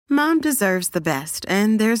Mom deserves the best,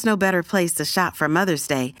 and there's no better place to shop for Mother's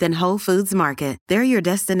Day than Whole Foods Market. They're your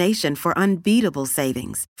destination for unbeatable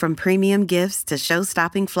savings, from premium gifts to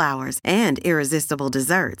show-stopping flowers and irresistible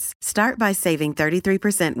desserts. Start by saving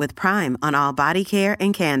 33% with Prime on all body care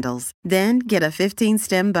and candles. Then get a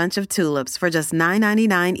 15-stem bunch of tulips for just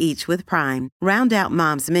 $9.99 each with Prime. Round out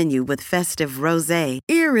Mom's menu with festive rosé,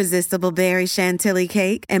 irresistible berry chantilly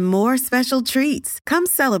cake, and more special treats. Come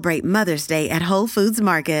celebrate Mother's Day at Whole Foods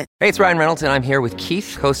Market. Hey, it's Ryan Reynolds, and I'm here with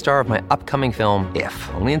Keith, co-star of my upcoming film, If,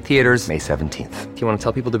 only in theaters May 17th. Do you want to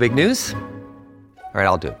tell people the big news? All right,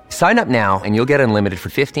 I'll do it. Sign up now and you'll get unlimited for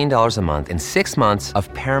 $15 a month and 6 months of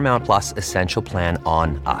Paramount Plus Essential Plan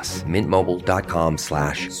on us.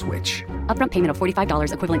 MintMobile.com/switch. Upfront payment of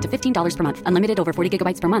 $45 equivalent to $15 per month. Unlimited over 40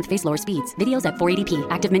 gigabytes per month. Face lower speeds. Videos at 480p.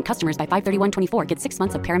 Active Mint customers by 531.24 get 6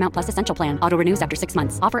 months of Paramount Plus Essential Plan. Auto renews after 6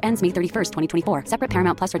 months. Offer ends May 31st, 2024. Separate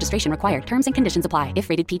Paramount Plus registration required. Terms and conditions apply if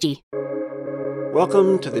rated PG.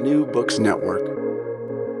 Welcome to the New Books Network.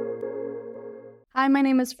 Hi, my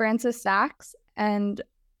name is Frances Sachs, and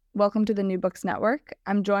welcome to the New Books Network.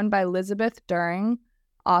 I'm joined by Lisabeth During,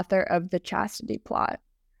 author of The Chastity Plot.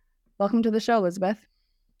 Welcome to the show, Lisabeth.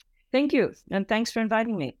 Thank you, and thanks for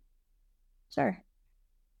inviting me. Sure.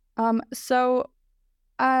 So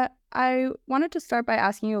I wanted to start by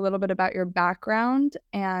asking you a little bit about your background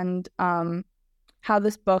and how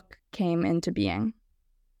this book came into being.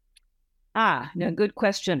 No, good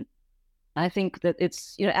question. I think that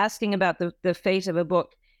it's, asking about the fate of a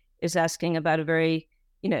book is asking about a very,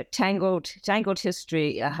 tangled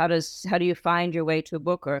history. How do you find your way to a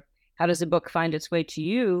book, or how does a book find its way to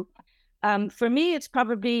you? For me, it's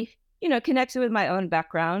probably, connected with my own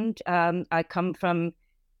background. I come from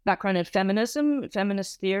background in feminism,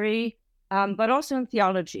 feminist theory, but also in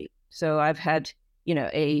theology. So I've had,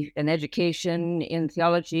 an education in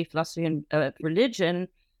theology, philosophy, and religion.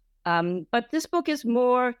 But this book is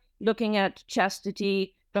more looking at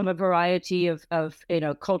chastity from a variety of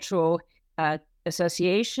cultural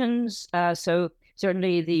associations. So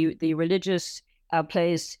certainly the religious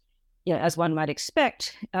plays, as one might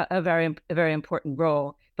expect, a very important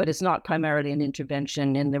role, but it's not primarily an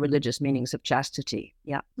intervention in the religious meanings of chastity.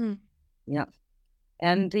 Yeah.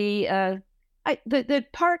 And the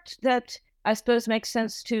part that I suppose makes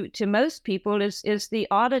sense to most people is the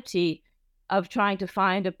oddity of trying to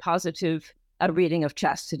find a positive reading of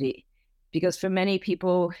chastity. Because for many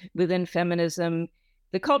people within feminism,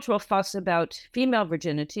 the cultural fuss about female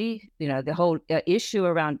virginity, the whole issue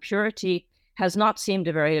around purity has not seemed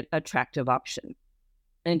a very attractive option.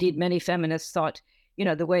 Indeed, many feminists thought,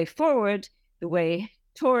 the way forward, the way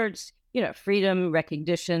towards, freedom,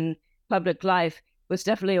 recognition, public life was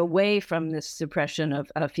definitely away from this suppression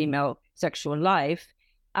of female sexual life.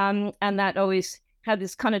 And that always had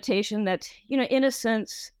this connotation that,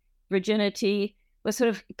 innocence, virginity was sort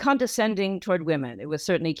of condescending toward women. It was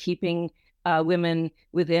certainly keeping women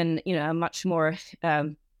within, a much more,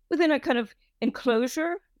 within a kind of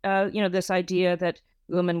enclosure, this idea that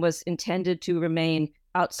woman was intended to remain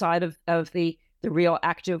outside of the real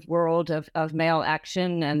active world of male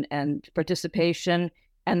action and participation,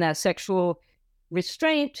 and that sexual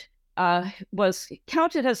restraint was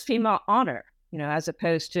counted as female honor, as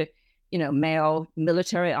opposed to, male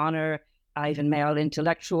military honor, even male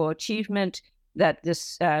intellectual achievement, that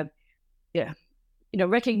this,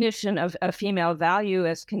 recognition of female value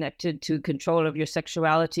as connected to control of your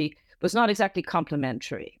sexuality was not exactly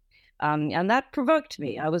complimentary. And that provoked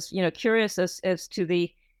me. I was, curious as to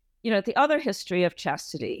the other history of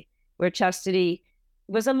chastity, where chastity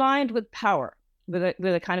was aligned with power,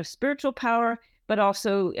 with a kind of spiritual power, but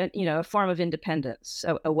also, a form of independence,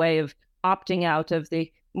 a way of opting out of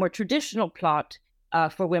the more traditional plot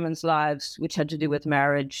for women's lives, which had to do with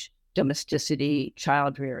marriage, domesticity,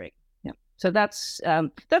 child rearing. Yeah. So that's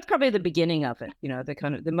probably the beginning of it, the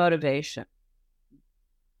kind of the motivation.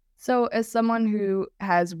 So as someone who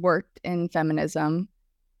has worked in feminism,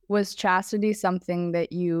 was chastity something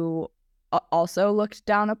that you also looked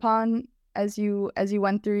down upon as you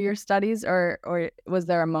went through your studies, or was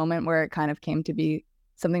there a moment where it kind of came to be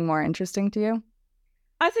something more interesting to you?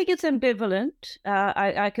 I think it's ambivalent.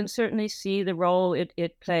 I can certainly see the role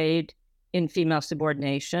it played in female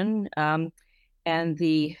subordination, and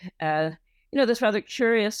the this rather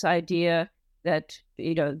curious idea that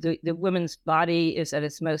the woman's body is at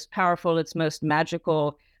its most powerful, its most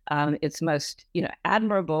magical, its most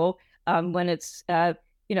admirable when it's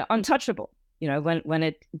untouchable. When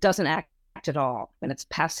it doesn't act at all, when it's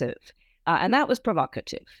passive, and that was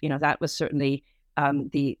provocative. That was certainly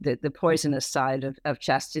the poisonous side of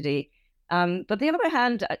chastity. But on the other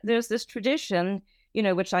hand, there's this tradition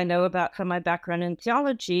which I know about from my background in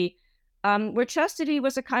theology, where chastity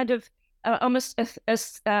was a kind of almost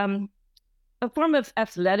a form of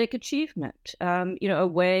athletic achievement, a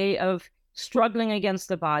way of struggling against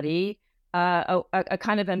the body, a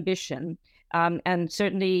kind of ambition. And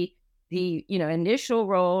certainly the, initial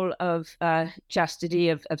role of chastity,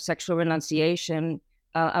 of sexual renunciation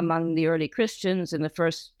among the early Christians in the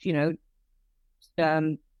first,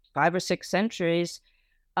 5 or 6 centuries,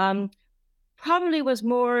 probably was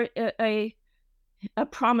more a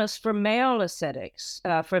promise for male ascetics,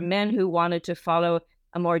 for men who wanted to follow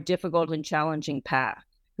a more difficult and challenging path,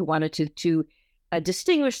 who wanted to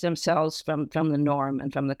distinguish themselves from the norm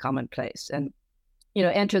and from the commonplace, and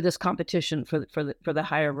enter this competition for the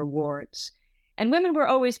higher rewards. And women were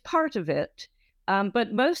always part of it,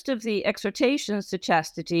 but most of the exhortations to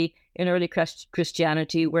chastity in early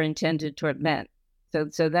Christianity were intended toward men.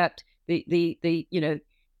 So that the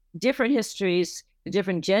different histories, the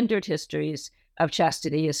different gendered histories of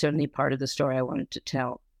chastity is certainly part of the story I wanted to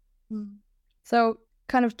tell. So,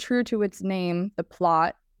 kind of true to its name, the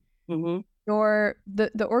plot. Mm-hmm.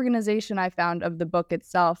 The organization I found of the book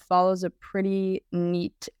itself follows a pretty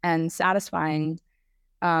neat and satisfying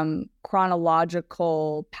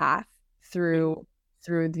chronological path through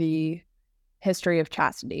the history of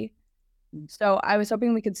chastity. So I was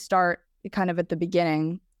hoping we could start kind of at the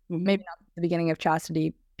beginning, maybe not the beginning of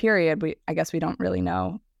chastity period. I guess we don't really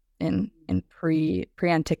know in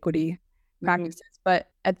pre-antiquity practices, but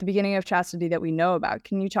at the beginning of chastity that we know about.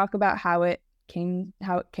 Can you talk about how it came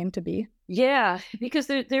to be? Yeah, because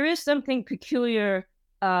there is something peculiar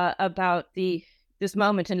about this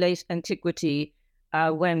moment in late antiquity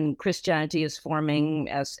when Christianity is forming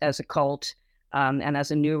as a cult and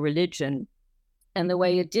as a new religion, and the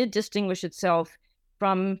way it did distinguish itself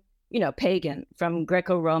from pagan, from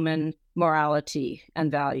Greco-Roman morality and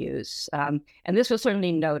values. And this was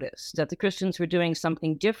certainly noticed, that the Christians were doing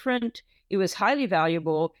something different. It was highly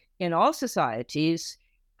valuable in all societies,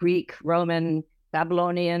 Greek, Roman,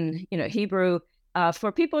 Babylonian, Hebrew,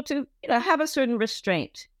 for people to, have a certain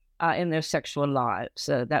restraint in their sexual lives.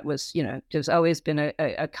 That was, there's always been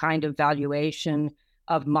a kind of valuation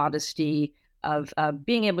of modesty, of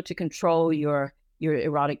being able to control your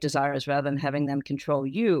erotic desires rather than having them control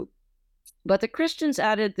you. But the Christians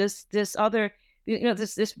added this other,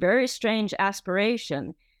 this very strange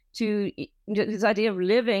aspiration to this idea of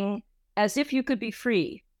living as if you could be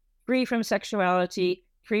free from sexuality,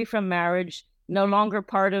 free from marriage, no longer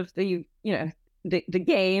part of the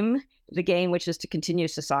game, which is to continue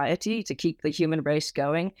society, to keep the human race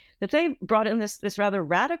going. That they brought in this rather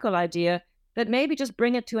radical idea that maybe just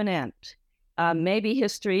bring it to an end. Maybe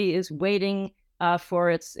history is waiting for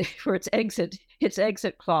its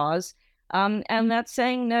exit clause. And that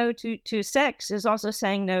saying no to sex is also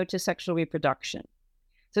saying no to sexual reproduction.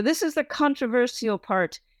 So this is the controversial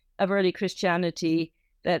part of early Christianity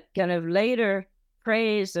that kind of later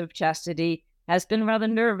praise of chastity has been rather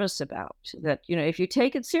nervous about. That, if you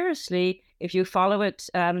take it seriously, if you follow it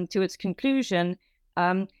to its conclusion,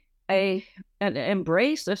 an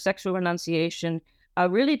embrace of sexual renunciation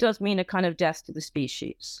really does mean a kind of death to the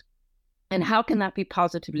species. And how can that be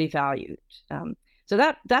positively valued? So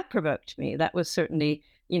that provoked me. That was certainly,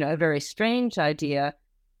 a very strange idea.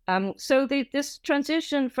 So this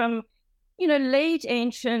transition from, late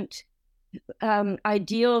ancient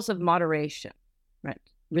ideals of moderation, right?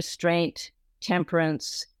 Restraint,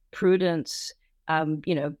 temperance, prudence,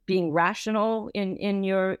 being rational in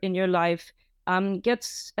your life,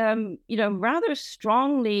 gets, rather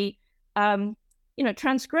strongly,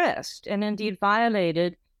 transgressed and indeed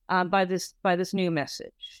violated by this new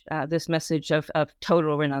message, this message of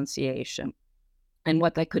total renunciation, and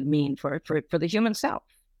what that could mean for the human self.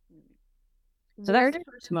 So that's the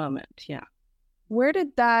first moment. Yeah. Where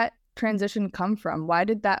did that transition come from? Why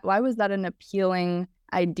was that an appealing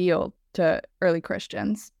ideal to early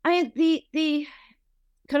Christians? The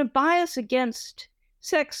kind of bias against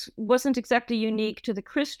sex wasn't exactly unique to the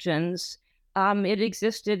Christians. It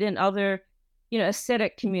existed in other,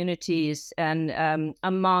 ascetic communities, and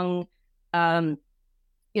among,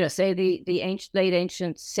 say the late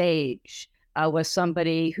ancient sage was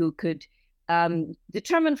somebody who could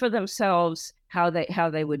determine for themselves how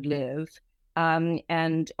they would live,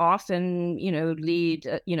 and often, lead,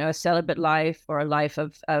 a celibate life, or a life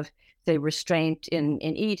of say restraint in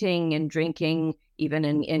eating and drinking, even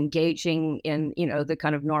in engaging in, the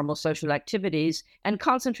kind of normal social activities, and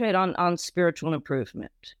concentrate on spiritual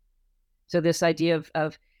improvement. So this idea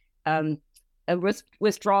of a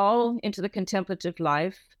withdrawal into the contemplative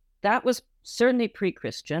life, that was certainly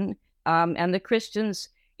pre-Christian, and the Christians,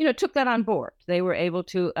 took that on board. They were able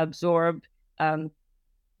to absorb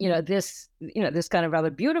this kind of rather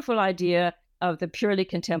beautiful idea of the purely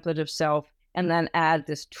contemplative self, and then add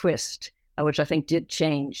this twist, which I think did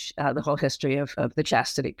change the whole history of the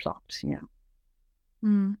chastity plot.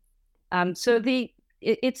 So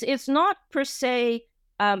it's not per se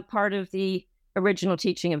part of the original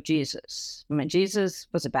teaching of Jesus. I mean, Jesus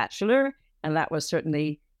was a bachelor, and that was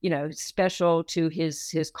certainly special to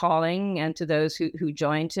his calling and to those who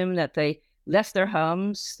joined him, that they left their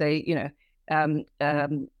homes, they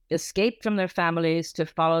escaped from their families to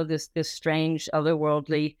follow this strange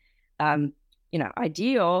otherworldly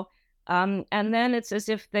ideal, and then it's as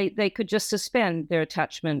if they could just suspend their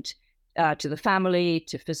attachment to the family,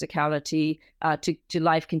 to physicality, to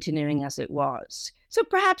life continuing as it was. So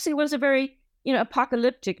perhaps it was a very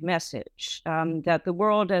apocalyptic message, that the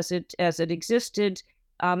world as it existed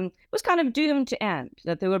was kind of doomed to end,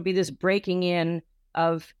 that there would be this breaking in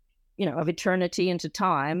of eternity into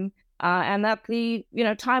time, and that the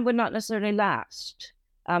time would not necessarily last.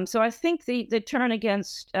 So I think the turn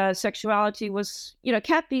against sexuality was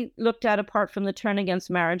can't be looked at apart from the turn against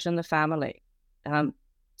marriage and the family. And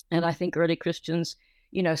I think early Christians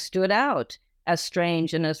stood out as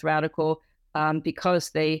strange and as radical because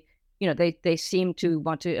they seem to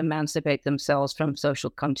want to emancipate themselves from social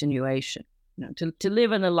continuation, to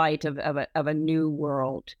live in the light of a new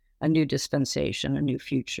world, a new dispensation, a new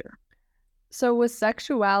future. So was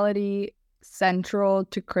sexuality central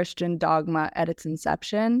to Christian dogma at its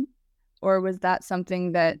inception, or was that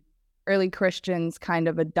something that early Christians kind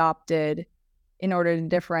of adopted in order to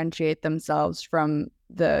differentiate themselves from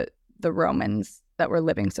the Romans that were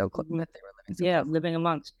living so close? Living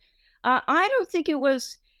amongst. I don't think it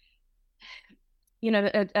was,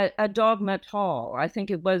 a dogma at all. I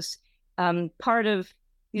think it was part of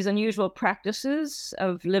these unusual practices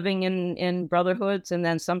of living in brotherhoods, and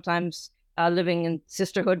then sometimes living in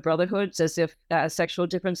sisterhood brotherhoods, as if sexual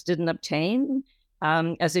difference didn't obtain,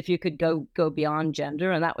 as if you could go beyond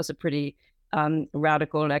gender, and that was a pretty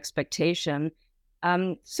radical expectation.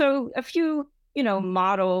 So a few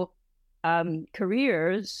model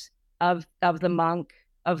careers of the monk,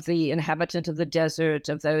 of the inhabitant of the desert,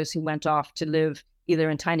 of those who went off to live either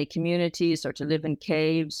in tiny communities or to live in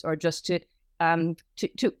caves, or just to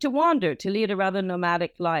wander, to lead a rather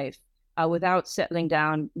nomadic life without settling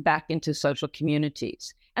down back into social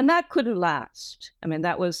communities. And that couldn't last. I mean,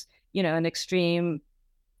 that was, an extreme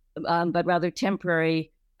but rather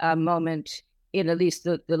temporary moment in at least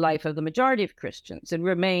the life of the majority of Christians. It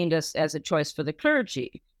remained as a choice for the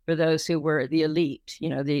clergy, for those who were the elite,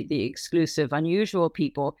 the exclusive, unusual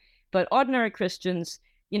people. But ordinary Christians,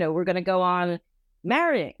 were going to go on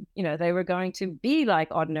marrying. They were going to be like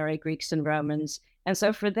ordinary Greeks and Romans. And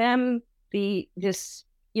so for them, this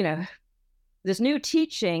new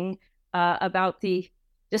teaching about the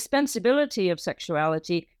dispensability of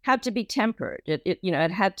sexuality had to be tempered. It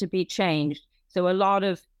had to be changed. So a lot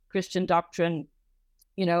of Christian doctrine,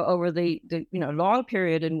 over the long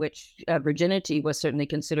period in which virginity was certainly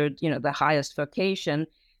considered, the highest vocation,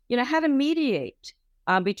 had to mediate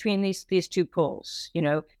between these two poles,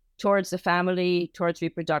 towards the family, towards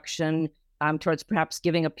reproduction, towards perhaps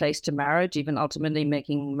giving a place to marriage, even ultimately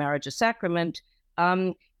making marriage a sacrament,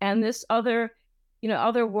 and this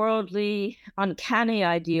otherworldly, uncanny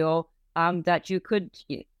ideal that you could,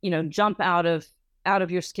 jump out of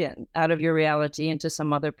your skin, out of your reality, into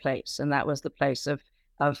some other place, and that was the place of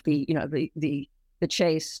the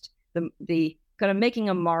chaste, the kind of making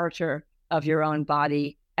a martyr of your own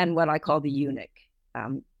body, and what I call the eunuch,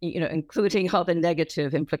 including all the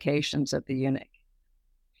negative implications of the eunuch.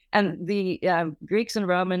 And the Greeks and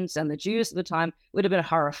Romans and the Jews at the time would have been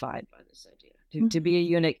horrified by this idea. To be a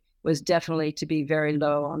eunuch was definitely to be very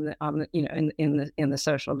low on the in the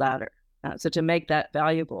social ladder. So to make that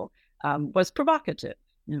valuable was provocative.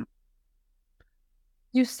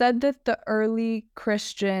 You said that the early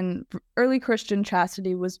Christian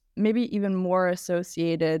chastity was maybe even more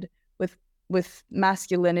associated with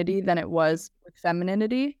masculinity than it was with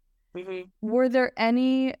femininity. Mm-hmm. Were there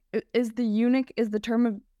any? Is the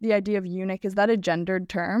idea of eunuch, is that a gendered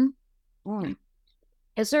term?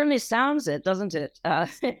 It certainly sounds it, doesn't it?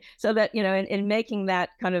 So that in making that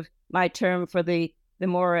kind of my term for the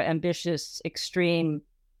more ambitious, extreme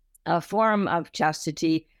form of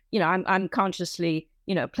chastity, I'm consciously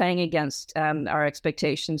playing against our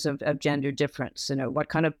expectations of gender difference. What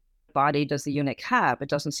kind of body does the eunuch have? It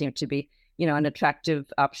doesn't seem to be an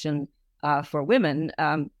attractive option for women.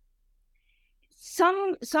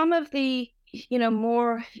 Some of the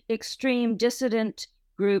more extreme dissident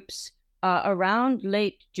groups around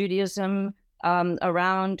late Judaism,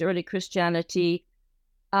 around early Christianity,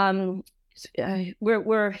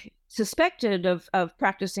 were suspected of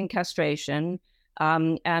practicing castration,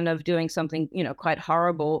 and of doing something, quite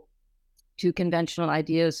horrible to conventional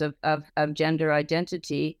ideas of gender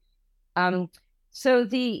identity. So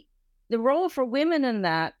the role for women in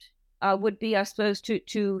that would be, I suppose,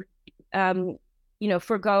 to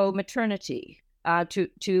forgo maternity,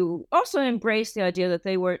 to also embrace the idea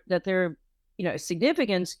that their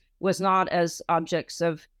significance was not as objects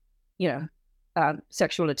of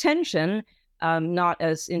sexual attention, not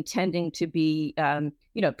as intending to be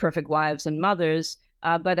perfect wives and mothers,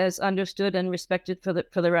 but as understood and respected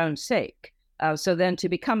for their own sake. So then to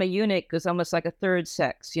become a eunuch is almost like a third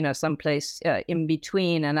sex, someplace in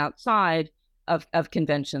between and outside of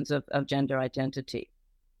conventions of gender identity.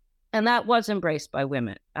 And that was embraced by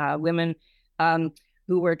women. Women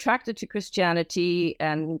who were attracted to Christianity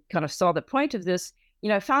and kind of saw the point of this,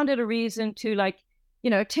 found it a reason to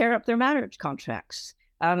tear up their marriage contracts,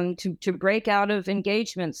 to break out of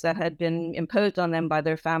engagements that had been imposed on them by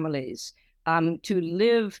their families, to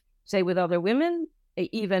live, say, with other women,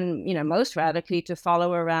 even, most radically, to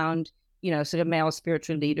follow around, sort of male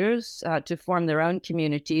spiritual leaders, to form their own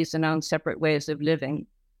communities and own separate ways of living.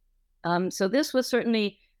 So this was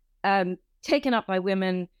certainly taken up by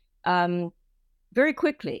women very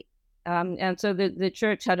quickly. And so the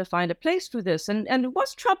church had to find a place for this. And it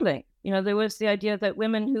was troubling. There was the idea that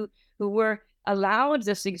women who were allowed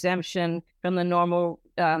this exemption from the normal,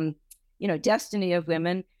 destiny of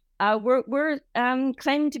women were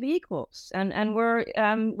claiming to be equals, and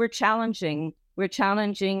were challenging. We're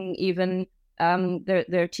challenging even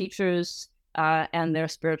their teachers and their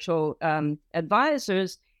spiritual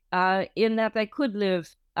advisors in that they could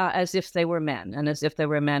live as if they were men, and as if they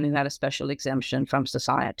were men who had a special exemption from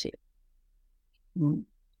society.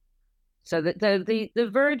 So the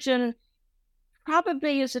virgin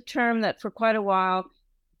probably is a term that for quite a while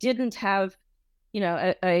didn't have,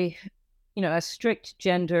 a strict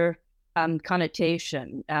gender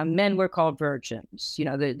connotation. Men were called virgins.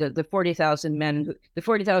 The 40,000 men, the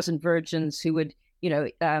 40,000 virgins who would,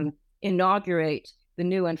 inaugurate the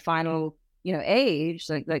new and final, age,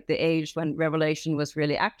 like the age when Revelation was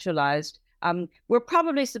really actualized, were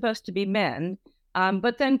probably supposed to be men.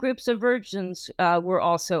 But then groups of virgins were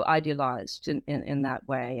also idealized in that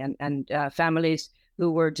way, and families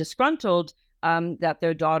who were disgruntled that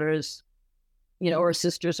their daughters, or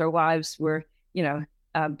sisters or wives were,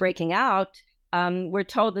 breaking out, were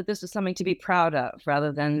told that this was something to be proud of,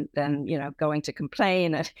 rather than going to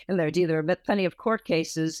complain. And there'd either been plenty of court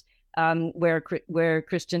cases where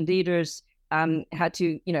Christian leaders had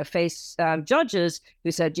to, face judges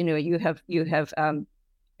who said, you have.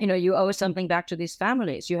 You owe something back to these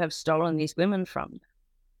families. You have stolen these women from them.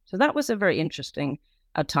 So that was a very interesting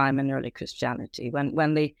time in early Christianity,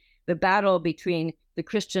 when the battle between the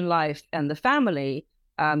Christian life and the family,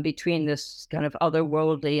 between this kind of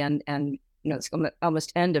otherworldly and it's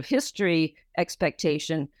almost end of history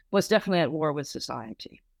expectation, was definitely at war with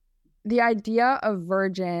society. The idea of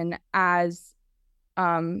virgin as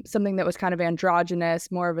something that was kind of androgynous,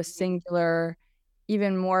 more of a singular,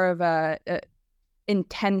 even more of a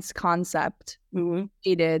intense concept,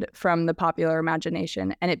 faded from the popular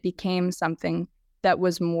imagination, and it became something that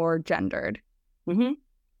was more gendered.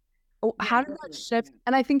 How did that shift?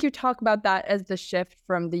 And I think you talk about that as the shift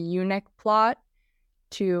from the eunuch plot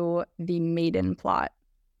to the maiden plot.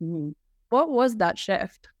 What was that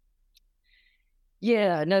shift?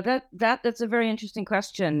 Yeah, no, that's a very interesting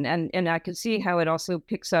question, and I can see how it also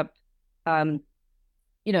picks up, some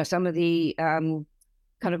of the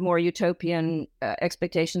kind of more utopian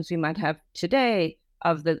expectations we might have today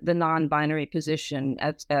of the non-binary position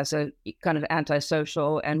as a kind of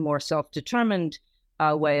antisocial and more self-determined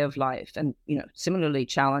way of life, and similarly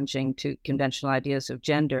challenging to conventional ideas of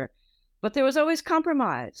gender. But there was always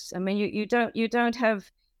compromise. I mean, you don't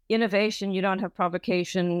have innovation, you don't have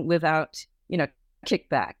provocation without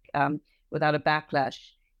kickback, without a backlash,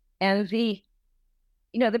 and the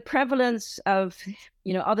prevalence of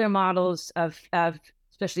other models of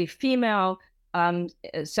especially female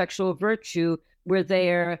sexual virtue were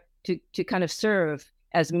there to kind of serve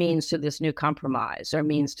as means to this new compromise, or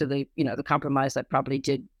means to the the compromise that probably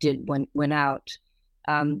did win out.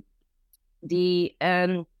 One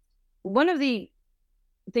of the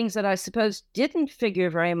things that I suppose didn't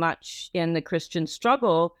figure very much in the Christian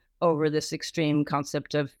struggle over this extreme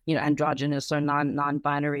concept of androgynous or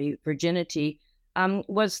non-binary virginity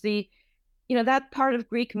was the that part of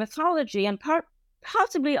Greek mythology, and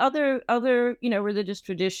possibly other religious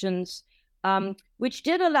traditions, which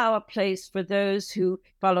did allow a place for those who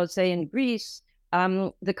followed, say, in Greece,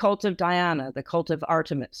 the cult of Diana, the cult of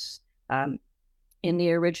Artemis, in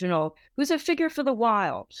the original, who's a figure for the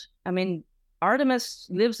wild. I mean, Artemis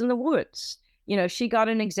lives in the woods. She got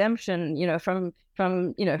an exemption, from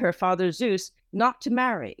her father Zeus, not to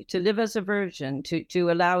marry, to live as a virgin,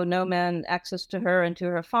 to allow no man access to her and to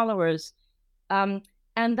her followers.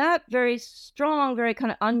 And that very strong, very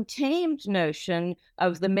kind of untamed notion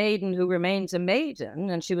of the maiden who remains a maiden,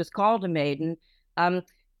 and she was called a maiden,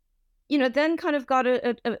 then kind of got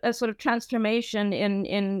a sort of transformation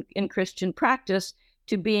in Christian practice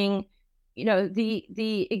to being,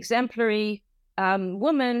 the exemplary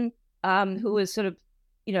woman who is sort of,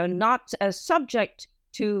 not as subject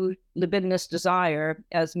to libidinous desire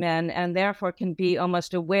as men, and therefore can be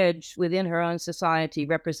almost a wedge within her own society,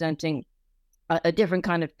 representing a different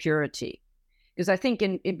kind of purity. Because I think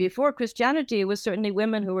in before Christianity, it was certainly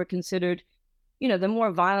women who were considered, the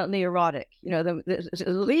more violently erotic, the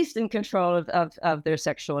least in control of their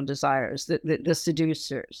sexual desires, the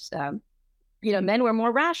seducers. Men were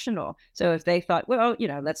more rational. So if they thought, well,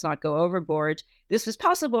 let's not go overboard, this was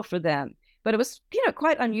possible for them. But it was,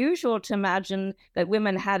 quite unusual to imagine that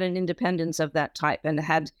women had an independence of that type and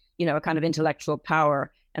had, a kind of intellectual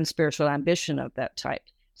power and spiritual ambition of that type.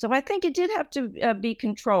 So I think it did have to be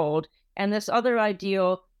controlled. And this other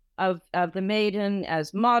ideal of the maiden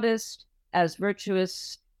as modest, as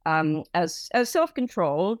virtuous, as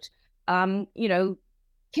self-controlled,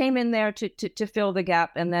 came in there to fill the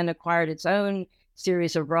gap, and then acquired its own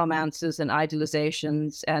series of romances and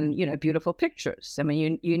idealizations and, beautiful pictures. I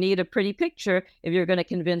mean, you need a pretty picture if you're going to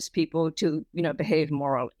convince people to, behave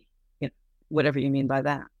morally, whatever you mean by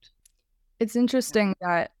that. It's interesting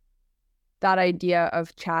that idea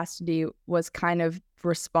of chastity was kind of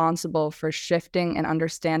responsible for shifting an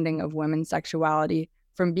understanding of women's sexuality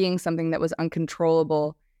from being something that was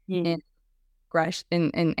uncontrollable in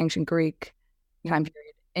ancient Greek time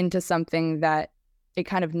period into something that it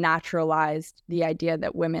kind of naturalized the idea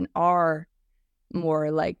that women are more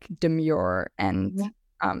like demure and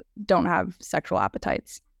don't have sexual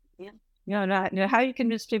appetites. No, how you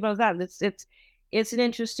convince people of that? It's an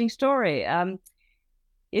interesting story.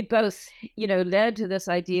 It both, led to this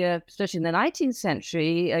idea, especially in the 19th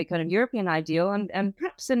century, a kind of European ideal, and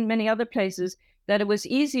perhaps in many other places, that it was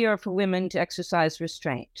easier for women to exercise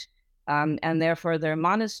restraint, and therefore their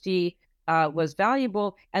modesty was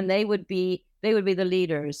valuable, and they would be the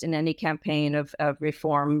leaders in any campaign of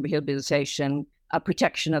reform, rehabilitation,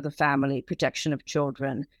 protection of the family, protection of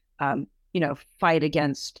children, fight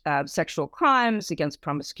against sexual crimes, against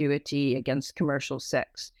promiscuity, against commercial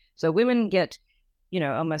sex. So women get,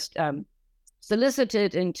 almost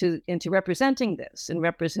solicited into representing this and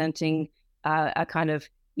representing a kind of,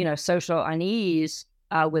 social unease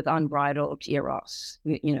with unbridled eros,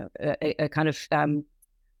 a kind of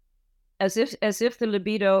as if the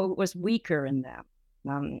libido was weaker in them.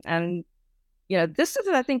 And, this is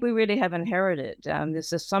what I think we really have inherited,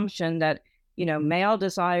 this assumption that, male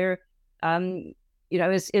desire,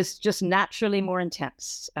 is just naturally more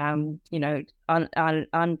intense,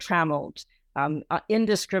 untrammeled,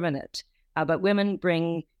 indiscriminate, but women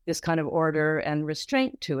bring this kind of order and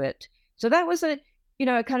restraint to it. So that was a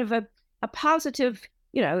kind of a positive,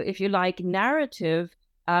 if you like, narrative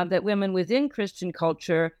that women within Christian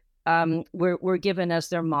culture were given as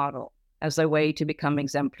their model, as their way to become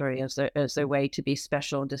exemplary, as their way to be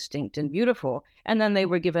special, distinct, and beautiful. And then they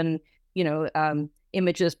were given,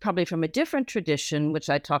 images probably from a different tradition, which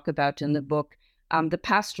I talk about in the book, the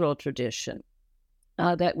pastoral tradition,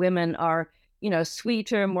 that women are,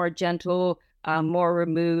 sweeter, more gentle, more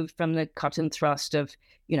removed from the cut and thrust of,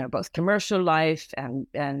 both commercial life and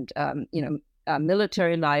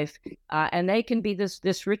military life, and they can be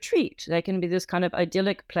this retreat. They can be this kind of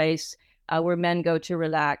idyllic place where men go to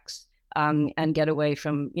relax and get away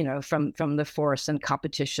from the force and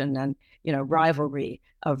competition and rivalry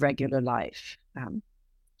of regular life.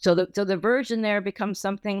 So the virgin there becomes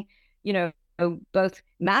something both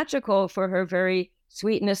magical for her very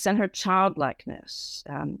sweetness and her childlikeness.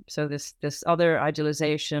 So this other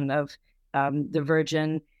idealization of the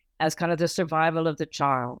virgin as kind of the survival of the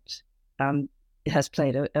child has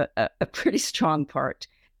played a pretty strong part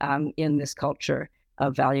in this culture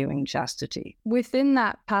of valuing chastity. Within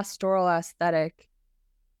that pastoral aesthetic,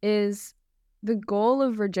 is the goal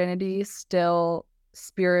of virginity still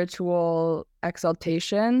spiritual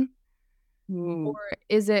exaltation? Or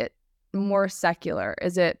is it more secular?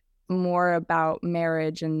 Is it more about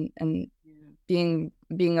marriage and being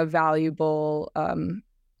a valuable,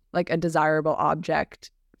 like a desirable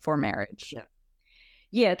object for marriage?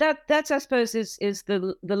 Yeah, that's I suppose is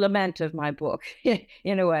the lament of my book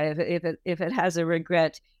in a way. If it has a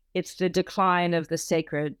regret, it's the decline of the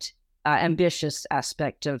sacred, ambitious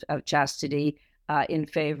aspect of chastity, in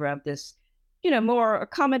favor of this, more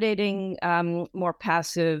accommodating, more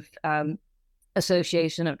passive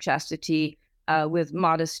association of chastity with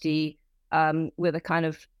modesty, with a kind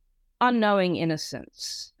of unknowing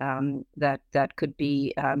innocence that could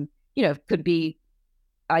be, could be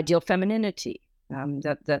ideal femininity,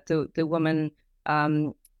 that the woman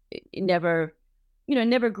never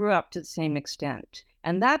grew up to the same extent.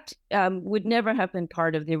 And that would never have been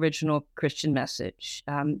part of the original Christian message.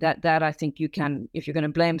 That I think you can, if you're going to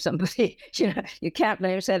blame somebody, you can't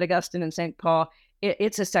blame St. Augustine and St. Paul.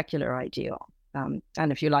 It's a secular ideal, and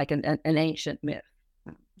if you like, an ancient myth.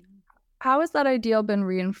 How has that ideal been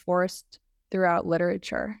reinforced throughout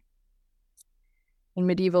literature, in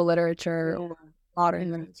medieval literature or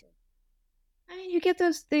modern literature? I mean, you get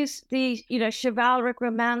these chivalric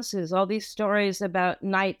romances, all these stories about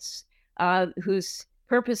knights whose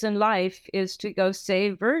purpose in life is to go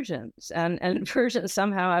save virgins, and virgins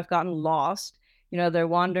somehow have gotten lost. They're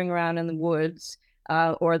wandering around in the woods,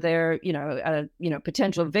 or they're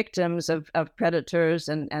potential victims of predators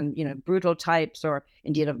and brutal types, or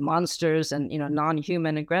indeed of monsters and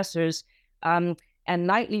non-human aggressors. And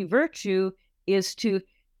knightly virtue is to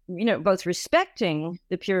both respecting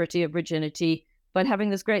the purity of virginity, but having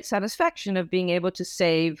this great satisfaction of being able to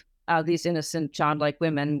save these innocent, childlike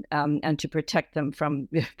women, and to protect them from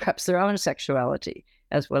perhaps their own sexuality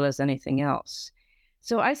as well as anything else.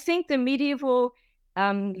 So I think the medieval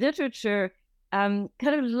literature kind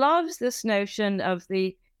of loves this notion of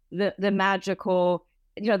the magical,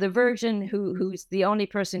 the virgin who's the only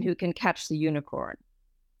person who can catch the unicorn.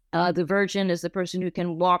 The virgin is the person who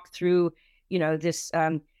can walk through, this,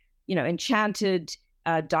 enchanted,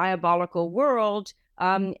 diabolical world,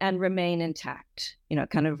 and remain intact,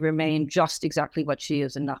 kind of remain just exactly what she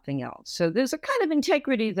is and nothing else. So there's a kind of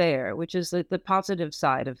integrity there, which is the positive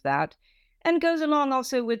side of that, and goes along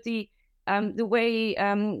also with the way,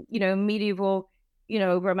 medieval,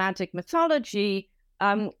 romantic mythology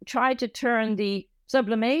tried to turn the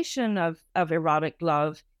sublimation of erotic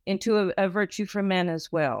love into a virtue for men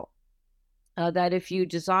as well. That if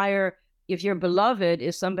your beloved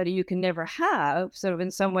is somebody you can never have, sort of in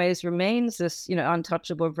some ways remains this,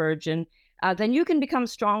 untouchable virgin, then you can become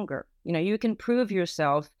stronger. You can prove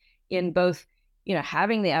yourself in both,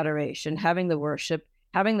 having the adoration, having the worship,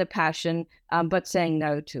 having the passion, but saying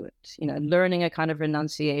no to it, learning a kind of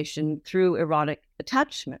renunciation through erotic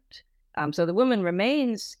attachment. So the woman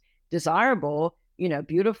remains desirable,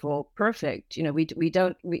 beautiful, perfect. We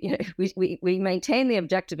maintain the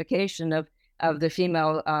objectification of the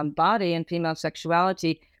female body and female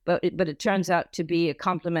sexuality, but it turns out to be a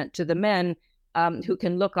compliment to the men who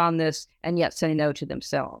can look on this and yet say no to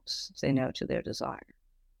themselves, say no to their desire.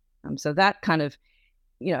 So that kind of,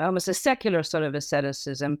 almost a secular sort of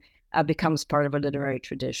asceticism becomes part of a literary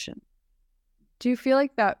tradition. Do you feel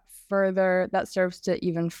like that serves to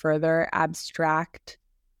even further abstract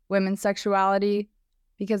women's sexuality?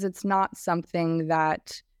 Because it's not something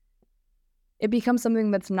that, it becomes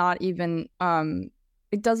something that's not even,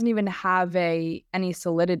 it doesn't even have any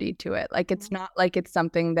solidity to it. Like, it's not like it's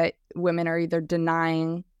something that women are either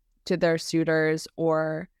denying to their suitors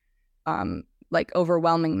or like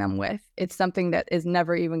overwhelming them with. It's something that is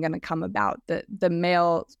never even going to come about. The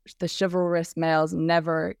chivalrous males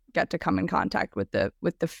never get to come in contact with the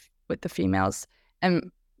females. And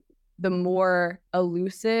the more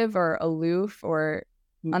elusive or aloof or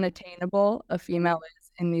unattainable a female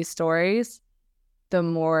is in these stories, the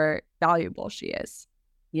more valuable she is.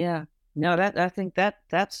 Yeah, no, I think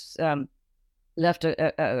that's left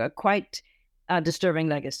a quite disturbing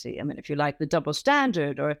legacy. I mean, if you like, the double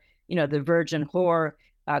standard, or the virgin whore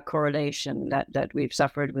correlation that we've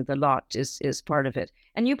suffered with a lot is part of it.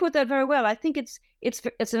 And you put that very well. I think it's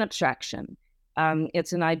an abstraction.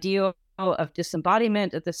 It's an ideal of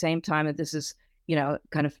disembodiment at the same time that this is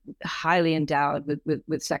kind of highly endowed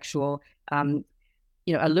with sexual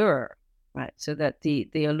allure. Right, so that the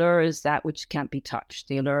allure is that which can't be touched,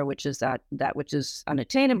 the allure which is that which is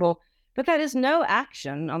unattainable, but that is no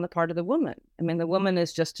action on the part of the woman. I mean, the woman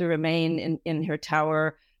is just to remain in her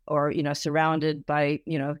tower, or surrounded by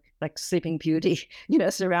like Sleeping Beauty,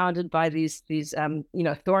 surrounded by these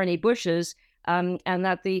thorny bushes, and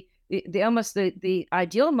that the almost the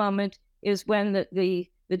ideal moment is when the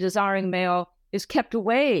desiring male is kept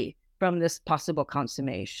away from this possible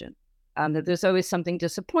consummation. That there's always something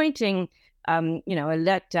disappointing, a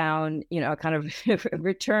letdown, a kind of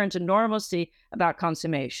return to normalcy about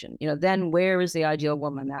consummation. Then where is the ideal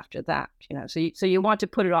woman after that? So you want to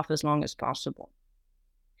put it off as long as possible,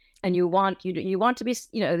 and you want to be,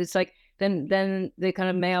 it's like then the kind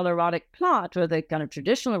of male erotic plot, or the kind of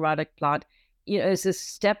traditional erotic plot, is this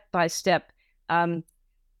step by step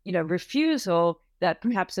refusal, that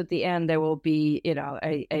perhaps at the end there will be,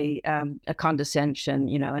 a condescension,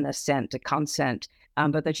 an assent, a consent,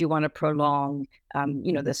 but that you want to prolong,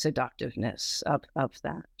 the seductiveness of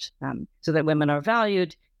that, so that women are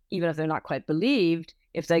valued, even if they're not quite believed,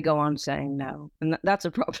 if they go on saying no. And that's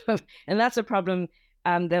a problem. And that's a problem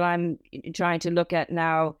that I'm trying to look at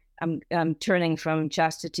now. I'm turning from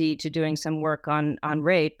chastity to doing some work on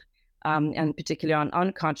rape, and particularly on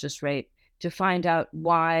unconscious rape, to find out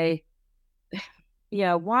why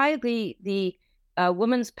the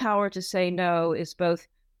woman's power to say no is both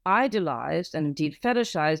idolized and indeed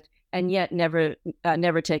fetishized, and yet never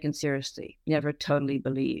taken seriously, never totally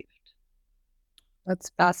believed.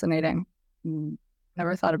 That's fascinating.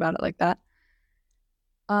 Never thought about it like that.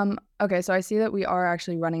 Okay, so I see that we are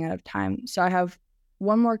actually running out of time. So I have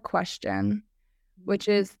one more question, which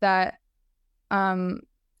is that, and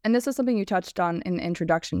this is something you touched on in the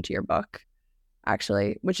introduction to your book,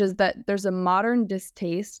 actually, which is that there's a modern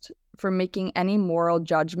distaste for making any moral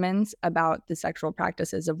judgments about the sexual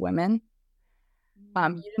practices of women.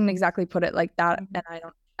 You didn't exactly put it like that, and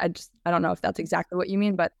I don't know if that's exactly what you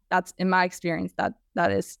mean, but that's, in my experience,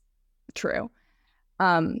 that is true.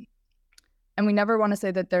 And we never want to say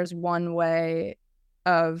that there's one way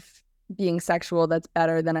of being sexual that's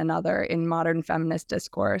better than another in modern feminist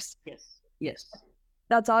discourse. Yes.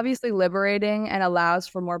 That's obviously liberating and allows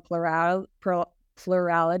for more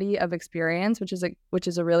plurality of experience, which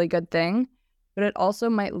is a really good thing. But it also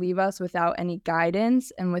might leave us without any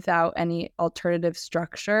guidance and without any alternative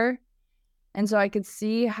structure. And so I could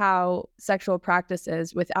see how sexual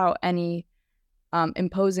practices without any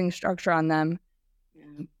imposing structure on them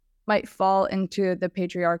might fall into the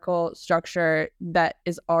patriarchal structure that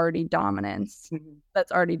is already dominant.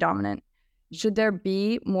 That's already dominant. Should there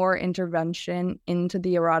be more intervention into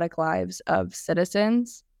the erotic lives of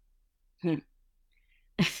citizens?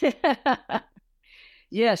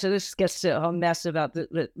 Yeah, so this gets to a whole mess about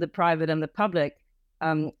the private and the public,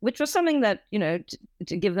 which was something that,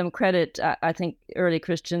 to give them credit, I think early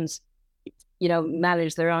Christians,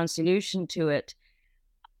 managed their own solution to it.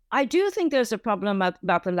 I do think there's a problem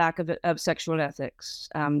about the lack of sexual ethics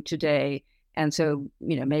today. And so,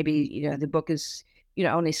 maybe, the book is,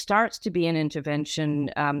 only starts to be an intervention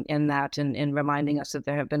in that, and in reminding us that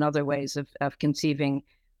there have been other ways of conceiving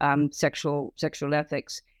sexual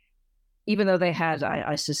ethics, even though they had,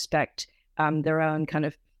 I suspect, their own kind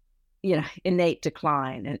of, innate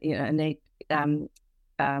decline and, innate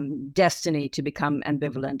destiny to become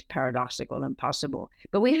ambivalent, paradoxical, impossible.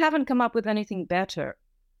 But we haven't come up with anything better.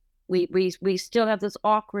 We still have this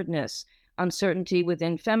awkwardness, uncertainty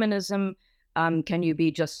within feminism. Can you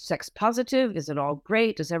be just sex positive? Is it all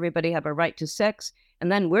great? Does everybody have a right to sex? And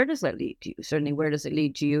then where does that lead to you? Certainly, where does it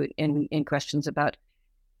lead to you in questions about,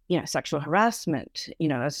 sexual harassment,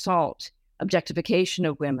 assault, objectification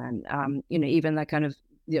of women, even that kind of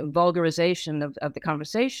vulgarization of the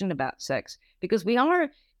conversation about sex? Because we are,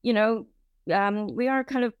 kind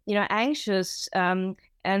of, anxious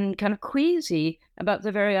and kind of queasy about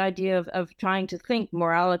the very idea of trying to think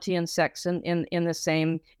morality and sex in the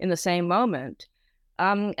same moment.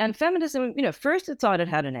 And feminism, first it thought it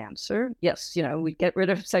had an answer. Yes, we get rid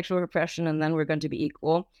of sexual repression and then we're going to be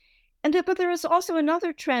equal. But there is also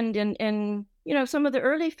another trend in some of the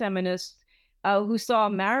early feminists who saw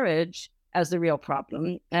marriage as the real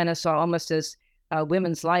problem, and saw almost as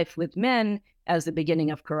women's life with men as the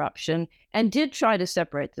beginning of corruption, and did try to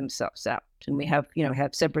separate themselves out. And we have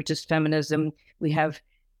separatist feminism. We have,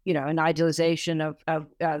 an idealization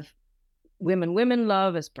of women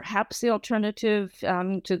love as perhaps the alternative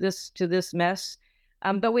to this mess.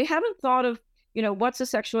 But we haven't thought of, what's a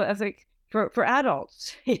sexual ethic for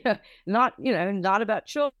adults? Not about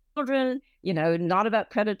children, not about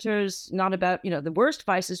predators, not about, the worst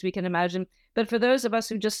vices we can imagine, but for those of us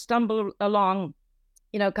who just stumble along,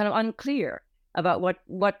 kind of unclear about what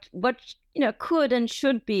could and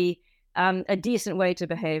should be a decent way to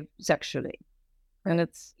behave sexually. And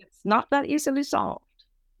it's not that easily solved.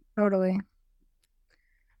 Totally.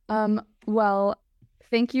 Well,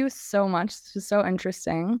 thank you so much. This was so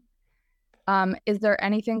interesting. Is there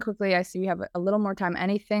anything quickly, I see we have a little more time,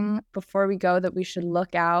 anything before we go that we should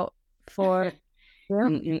look out for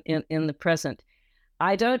in the present?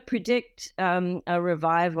 I don't predict a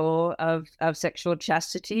revival of sexual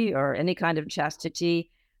chastity or any kind of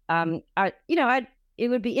chastity. It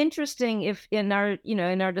would be interesting if in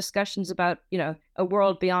our discussions about, a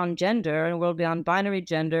world beyond gender and a world beyond binary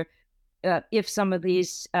gender, if some of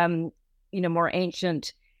these, more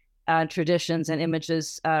ancient traditions and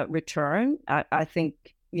images return. I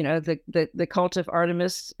think, the cult of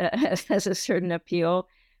Artemis has a certain appeal.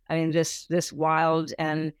 I mean, this wild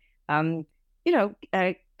and kind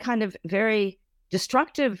of very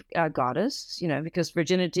destructive goddess, because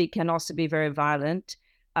virginity can also be very violent.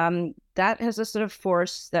 That has a sort of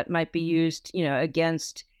force that might be used,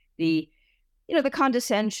 against the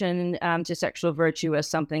condescension to sexual virtue as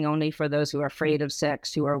something only for those who are afraid of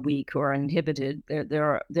sex, who are weak, who are inhibited.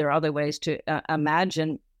 There are other ways to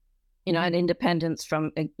imagine, an independence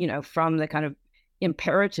from the kind of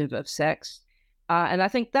imperative of sex, and I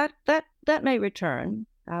think that may return.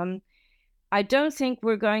 I don't think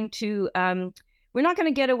we're not going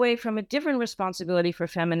to get away from a different responsibility for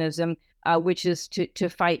feminism, which is to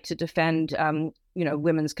fight to defend,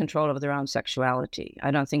 women's control of their own sexuality.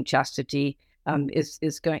 I don't think chastity is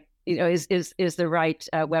the right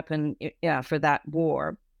weapon, for that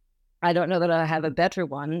war. I don't know that I have a better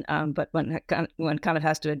one, but one kind of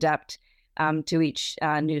has to adapt to each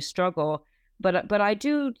new struggle. But I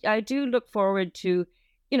do look forward to,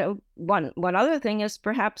 one other thing is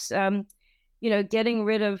perhaps getting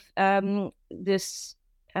rid of this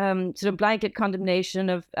sort of blanket condemnation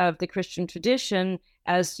of the Christian tradition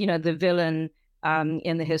as the villain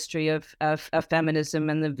in the history of feminism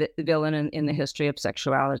and the villain in the history of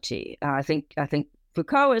sexuality. I think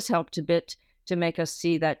Foucault has helped a bit to make us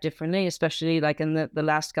see that differently, especially like in the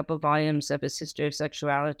last couple of volumes of his history of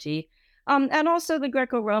sexuality, and also the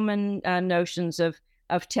Greco-Roman notions of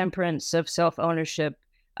temperance, of self-ownership,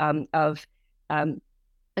 of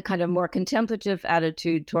a kind of more contemplative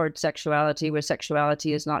attitude towards sexuality, where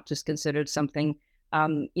sexuality is not just considered something,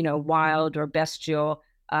 wild or bestial,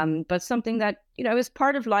 but something that, is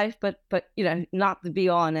part of life, but not the be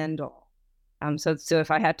all and end all. So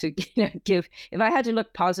if I had to if I had to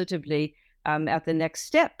look positively at the next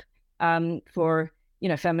step for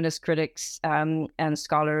feminist critics and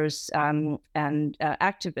scholars and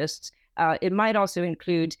activists, it might also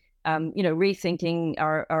include rethinking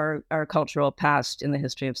our cultural past in the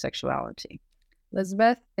history of sexuality.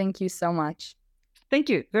 Lisabeth, thank you so much. Thank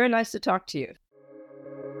you. Very nice to talk to you.